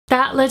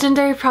That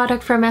legendary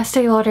product from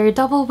Estee Lauder,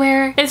 Double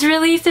Wear, is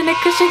released in a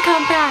cushion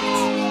compact!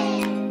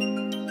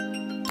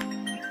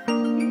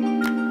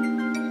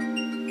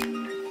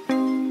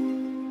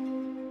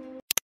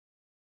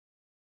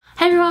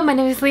 Hey everyone, my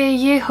name is Liah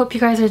Yoo. Hope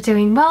you guys are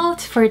doing well.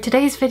 For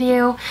today's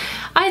video,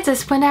 I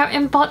just went out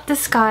and bought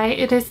this guy.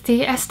 It is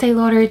the Estee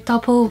Lauder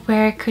Double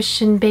Wear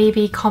Cushion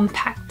Baby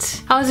Compact.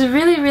 I was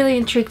really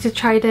intrigued to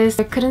try this.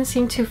 I couldn't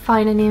seem to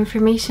find any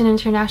information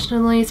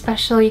internationally,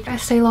 especially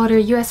Estee Lauder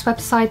US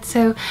website,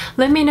 so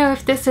let me know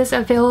if this is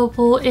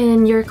available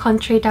in your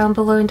country down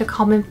below in the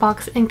comment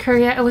box. In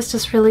Korea, it was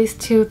just released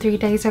 2-3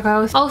 days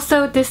ago.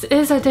 Also, this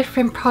is a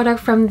different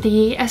product from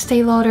the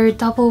Estee Lauder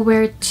Double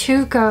Wear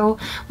 2 Go,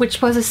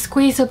 which was a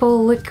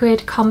squeezable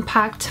liquid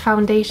compact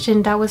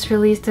foundation that was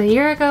released a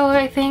year ago,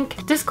 I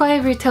think. This guy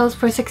retails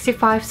for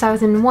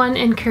 65,000 won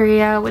in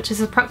Korea, which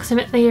is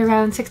approximately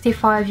around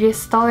 $65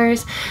 US.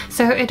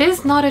 So it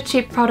is not a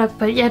cheap product,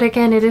 but yet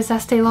again it is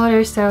Estee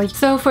Lauder,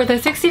 so for the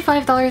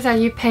 $65 that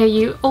you pay,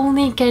 you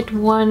only get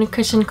one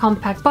cushion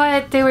compact.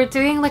 But they were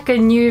doing like a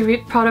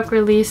new product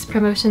release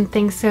promotion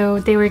thing, so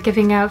they were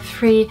giving out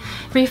free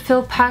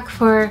refill pack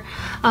for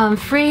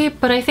free,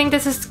 but I think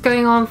this is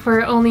going on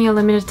for only a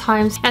limited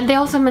time. And they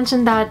also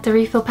mentioned that the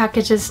refill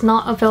package is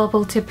not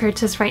available to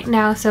purchase right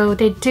now, so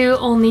they do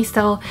only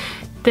sell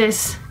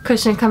this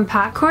cushion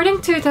compact.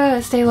 According to the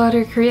Estee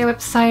Lauder Korea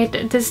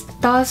website, this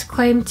does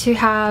claim to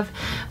have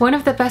one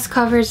of the best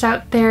coverage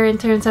out there in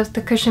terms of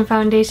the cushion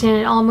foundation.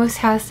 It almost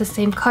has the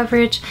same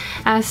coverage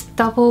as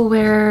Double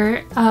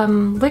Wear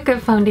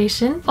liquid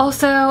foundation.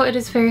 Also, it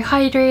is very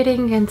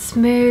hydrating and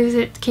smooth.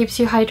 It keeps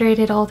you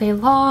hydrated all day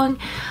long.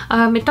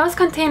 It does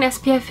contain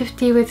SPF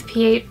 50 with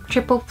PA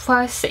triple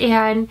plus,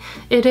 and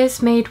it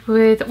is made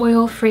with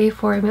oil-free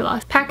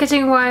formula.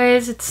 Packaging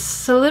wise,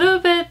 it's a little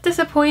bit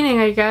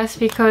disappointing, I guess,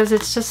 because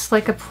it's just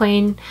like a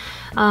plain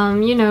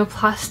you know,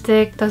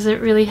 plastic. Doesn't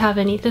really have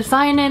any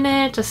design in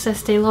it, just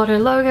Estee Lauder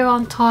logo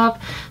on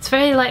top. It's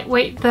very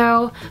lightweight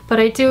though, but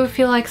I do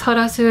feel like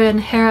Sulwhasoo and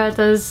Hera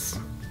does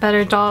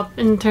better job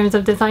in terms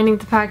of designing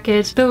the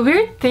package. The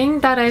weird thing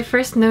that I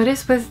first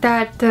noticed was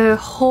that the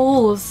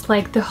holes,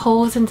 like the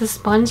holes in the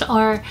sponge,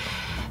 are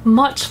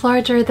much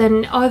larger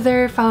than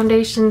other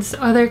foundations,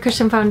 other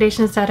cushion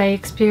foundations that I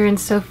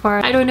experienced so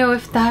far. I don't know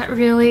if that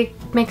really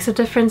makes a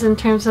difference in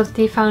terms of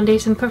the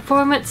foundation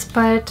performance,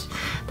 but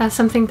that's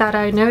something that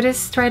I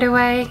noticed right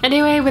away.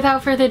 Anyway,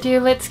 without further ado,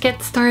 let's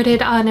get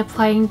started on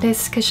applying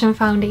this cushion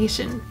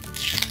foundation.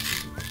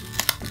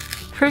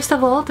 First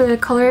of all, the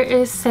color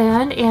is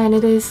sand, and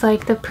it is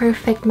like the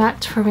perfect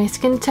match for my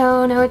skin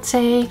tone, I would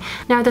say.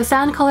 Now, the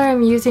sand color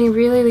I'm using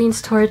really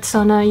leans towards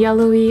on a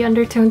yellowy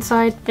undertone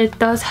side. It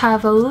does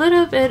have a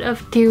little bit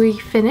of dewy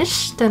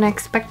finish than I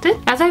expected.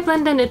 As I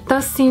blend in, it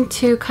does seem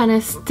to kind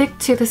of stick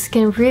to the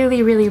skin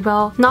really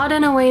well. Not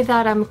in a way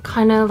that I'm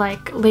kind of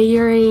like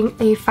layering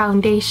a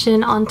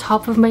foundation on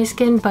top of my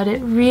skin, but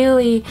it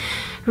really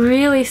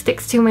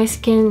sticks to my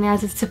skin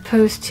as it's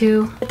supposed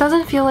to. It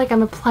doesn't feel like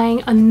I'm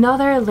applying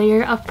another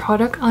layer of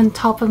product on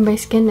top of my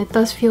skin. It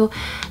does feel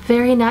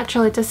very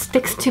natural. It just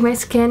sticks to my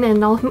skin, and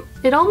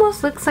it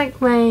almost looks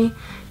like my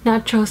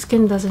natural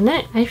skin, doesn't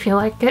it? I feel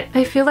like it.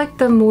 I feel like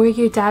the more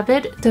you dab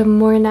it, the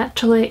more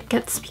natural it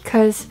gets,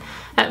 because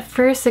at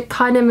first it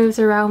kind of moves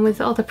around with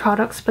all the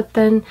products, but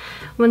then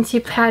once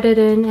you pat it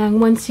in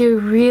and once you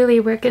really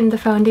work in the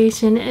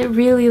foundation, it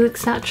really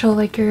looks natural,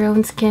 like your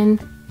own skin.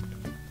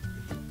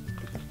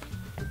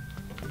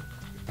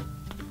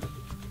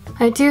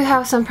 I do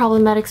have some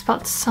problematic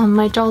spots on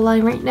my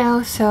jawline right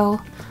now,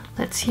 so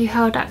let's see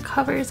how that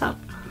covers up.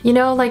 You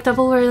know, like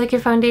Double Wear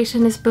Liquid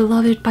Foundation is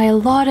beloved by a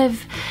lot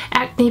of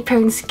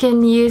acne-prone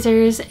skin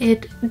users.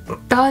 It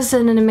does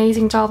an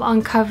amazing job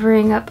on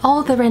covering up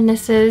all the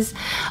rednesses,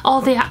 all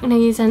the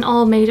acnes, and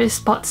all major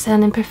spots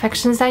and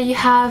imperfections that you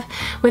have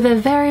with a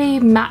very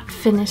matte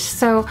finish.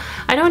 So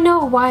I don't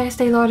know why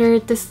Estee Lauder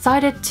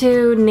decided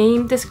to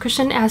name this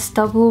cushion as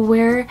Double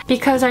Wear,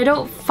 because I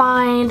don't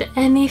find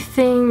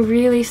anything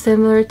really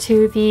similar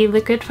to the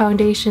liquid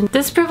foundation.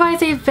 This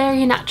provides a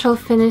very natural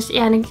finish,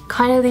 and it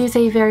kind of leaves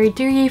a very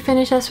dewy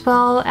finish as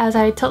well. As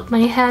I tilt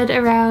my head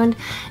around,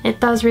 it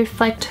does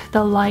reflect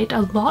the light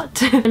a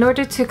lot. In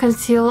order to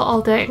conceal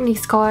all the acne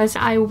scars,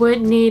 I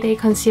would need a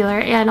concealer,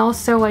 and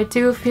also I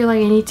do feel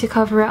like I need to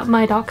cover up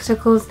my dark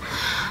circles.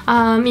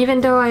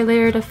 Even though I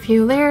layered a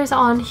few layers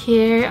on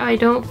here, I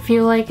don't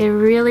feel like it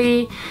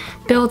really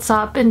builds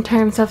up in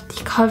terms of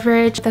the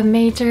coverage. The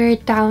major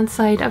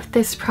downside of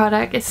this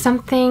product is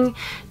something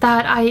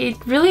that I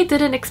really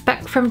didn't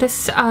expect from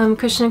this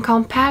cushion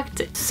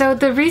compact. So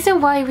the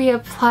reason why we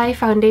apply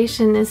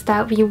foundation is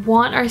that we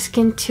want our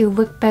skin to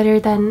look better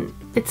than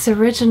its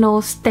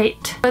original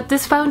state. But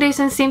this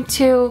foundation seemed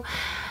to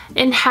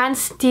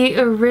enhance the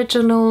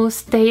original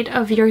state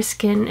of your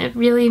skin. It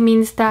really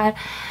means that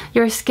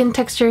your skin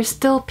texture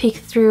still peeks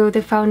through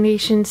the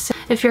foundation. So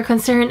if your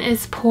concern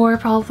is pore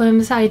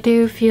problems, I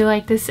do feel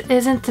like this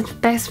isn't the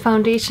best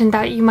foundation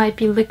that you might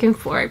be looking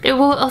for. It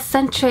will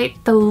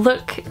accentuate the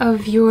look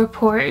of your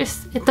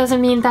pores. It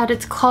doesn't mean that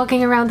it's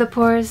clogging around the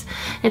pores.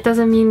 It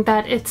doesn't mean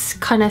that it's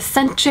kind of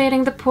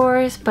accentuating the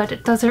pores, but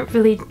it doesn't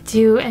really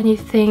do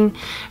anything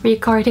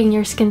regarding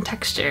your skin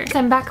texture.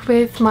 I'm back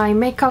with my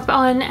makeup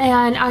on,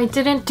 and I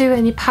didn't do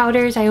any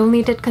powders. I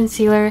only did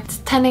concealer. It's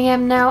 10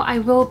 a.m. now. I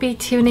will be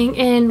tuning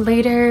in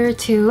later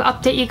to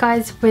update you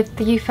guys with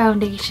the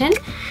foundation.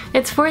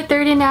 It's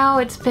 4:30 now.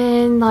 It's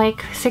been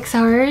like 6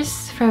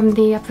 hours from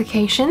the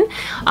application.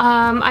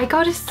 I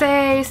gotta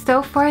say,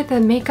 so far the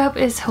makeup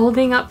is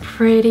holding up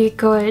pretty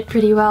good,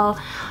 pretty well.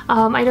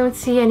 I don't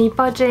see any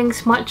budging,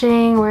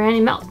 smudging, or any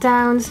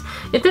meltdowns.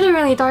 It didn't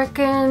really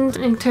darken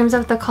in terms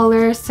of the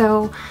color,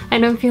 so I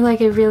don't feel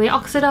like it really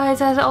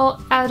oxidized at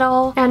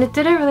all. And it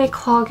didn't really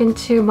clog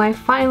into my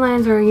fine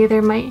lines or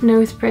either my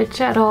nose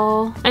bridge at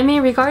all. I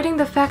mean, regarding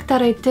the fact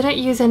that I didn't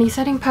use any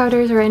setting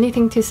powders or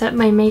anything to set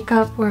my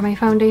makeup or my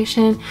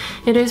foundation,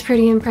 it is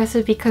pretty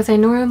impressive because I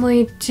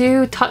normally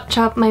do touch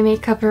up my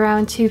makeup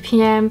around 2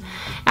 p.m.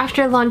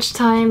 After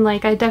lunchtime.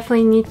 Like, I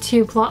definitely need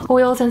to block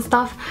oils and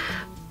stuff.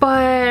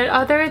 But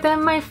other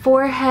than my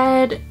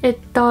forehead,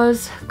 it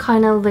does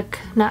kind of look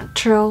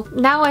natural.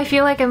 Now I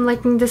feel like I'm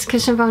liking this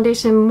cushion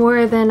foundation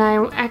more than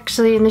I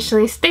actually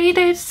initially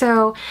stated,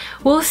 so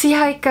we'll see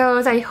how it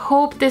goes. I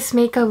hope this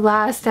makeup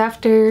lasts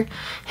after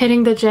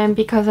hitting the gym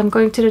because I'm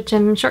going to the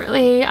gym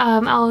shortly.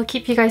 I'll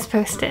keep you guys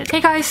posted.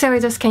 Hey guys, so I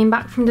just came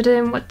back from the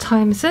gym. What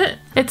time is it?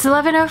 It's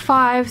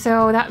 11:05,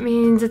 so that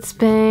means it's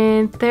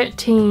been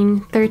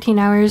 13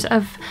 hours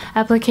of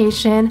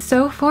application.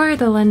 So far,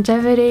 the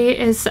longevity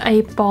is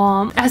a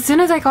bomb. As soon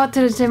as I got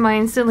to the gym, I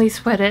instantly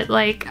sweated.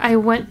 Like, I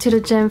went to the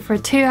gym for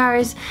 2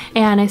 hours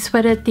and I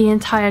sweated the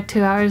entire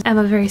 2 hours. I'm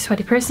a very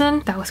sweaty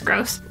person. That was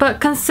gross. But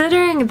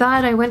considering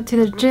that I went to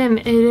the gym,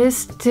 it is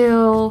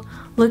still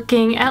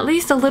looking at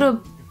least a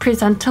little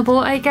presentable,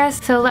 I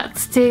guess. So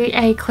let's do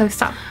a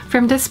close-up.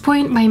 From this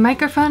point, my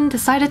microphone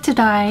decided to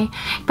die,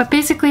 but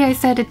basically I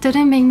said it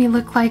didn't make me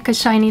look like a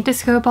shiny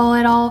disco ball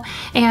at all,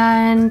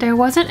 and there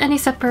wasn't any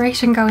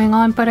separation going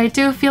on, but I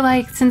do feel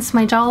like since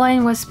my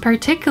jawline was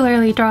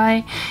particularly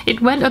dry, it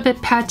went a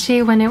bit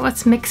patchy when it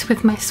was mixed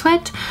with my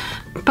sweat.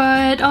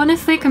 But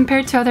honestly,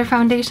 compared to other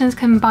foundations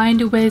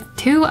combined with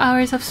 2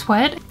 hours of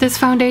sweat, this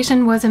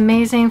foundation was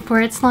amazing for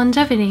its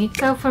longevity.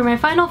 So for my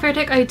final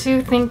verdict, I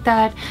do think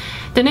that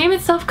the name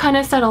itself kind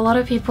of set a lot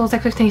of people's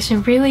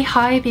expectation really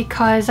high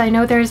because I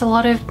know there's a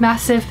lot of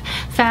massive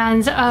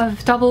fans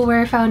of double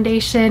wear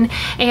foundation,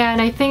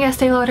 and I think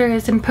Estee Lauder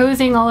is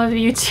imposing all of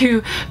you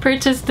to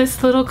purchase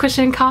this little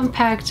cushion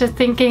compact just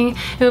thinking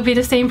it will be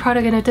the same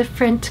product in a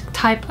different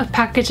type of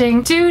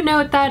packaging. Do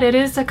note that it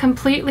is a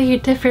completely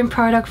different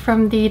product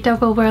from the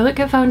double wear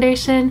liquid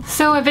foundation.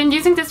 So I've been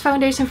using this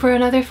foundation for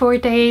another 4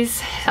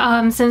 days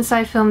since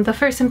I filmed the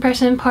first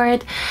impression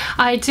part.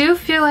 I do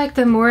feel like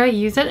the more I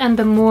use it and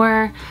the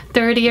more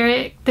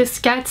dirtier this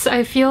gets,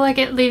 I feel like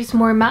it leaves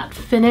more matte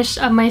finish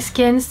on my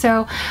skin,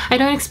 so I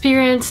don't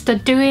experience the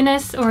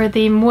dewiness or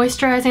the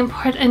moisturizing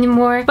part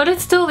anymore, but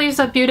it still leaves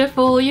a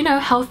beautiful, you know,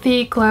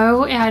 healthy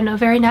glow and a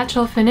very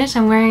natural finish.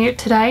 I'm wearing it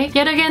today.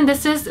 Yet again,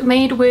 this is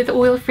made with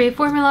oil-free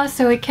formula,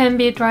 so it can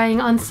be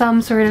drying on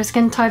some sort of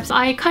skin types.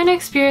 I kind of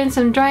experienced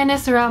some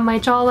dryness around my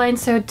jawline,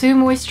 so do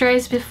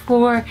moisturize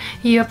before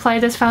you apply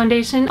this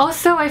foundation.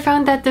 Also, I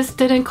found that this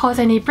didn't cause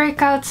any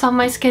breakouts on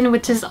my skin,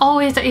 which is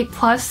always a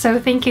plus, so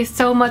thank you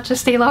so much,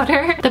 Estee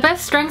Lauder. The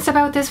best strengths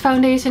about this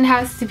foundation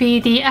has to be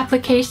the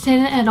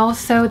application and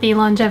also the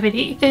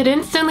longevity. It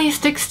instantly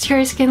sticks to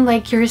your skin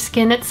like your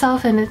skin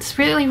itself, and it's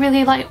really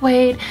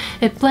lightweight.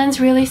 It blends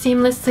really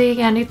seamlessly,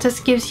 and it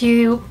just gives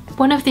you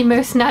one of the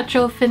most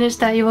natural finish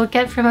that you will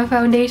get from a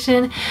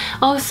foundation.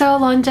 Also,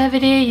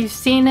 longevity, you've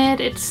seen it,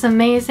 it's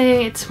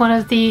amazing. It's one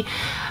of the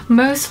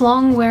most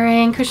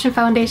long-wearing cushion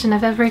foundation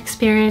I've ever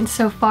experienced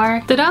so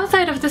far. The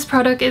downside of this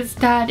product is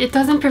that it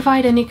doesn't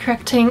provide any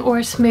correcting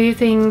or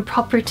smoothing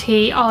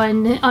property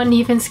on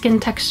uneven skin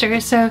texture.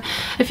 So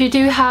if you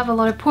do have a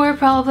lot of pore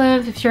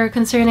problems, if you're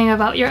concerning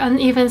about your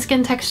uneven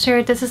skin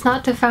texture, this is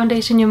not the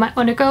foundation you might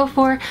want to go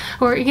for,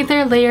 or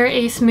either layer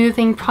a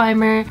smoothing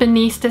primer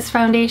beneath this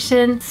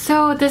foundation.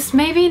 So this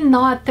may be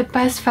not the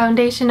best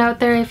foundation out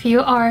there if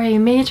you are a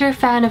major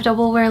fan of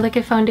double wear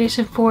liquid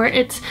foundation for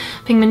its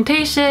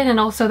pigmentation and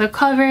also the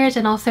coverage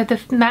and also the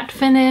matte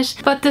finish,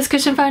 but this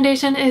cushion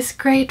foundation is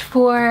great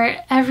for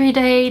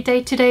everyday,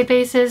 day-to-day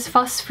basis,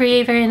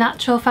 fuss-free, very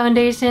natural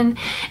foundation.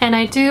 And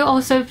I do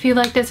also feel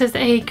like this is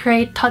a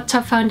great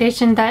touch-up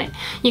foundation that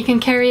you can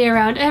carry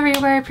around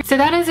everywhere. So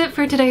that is it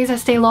for today's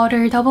Estee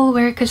Lauder double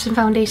wear cushion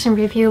foundation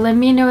review. Let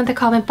me know in the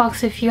comment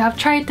box if you have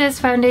tried this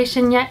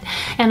foundation yet,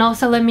 and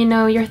also let me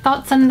know your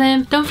thoughts on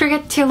them. Don't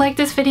forget to like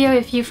this video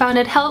if you found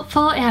it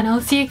helpful, and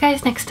I'll see you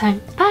guys next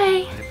time.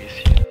 Bye!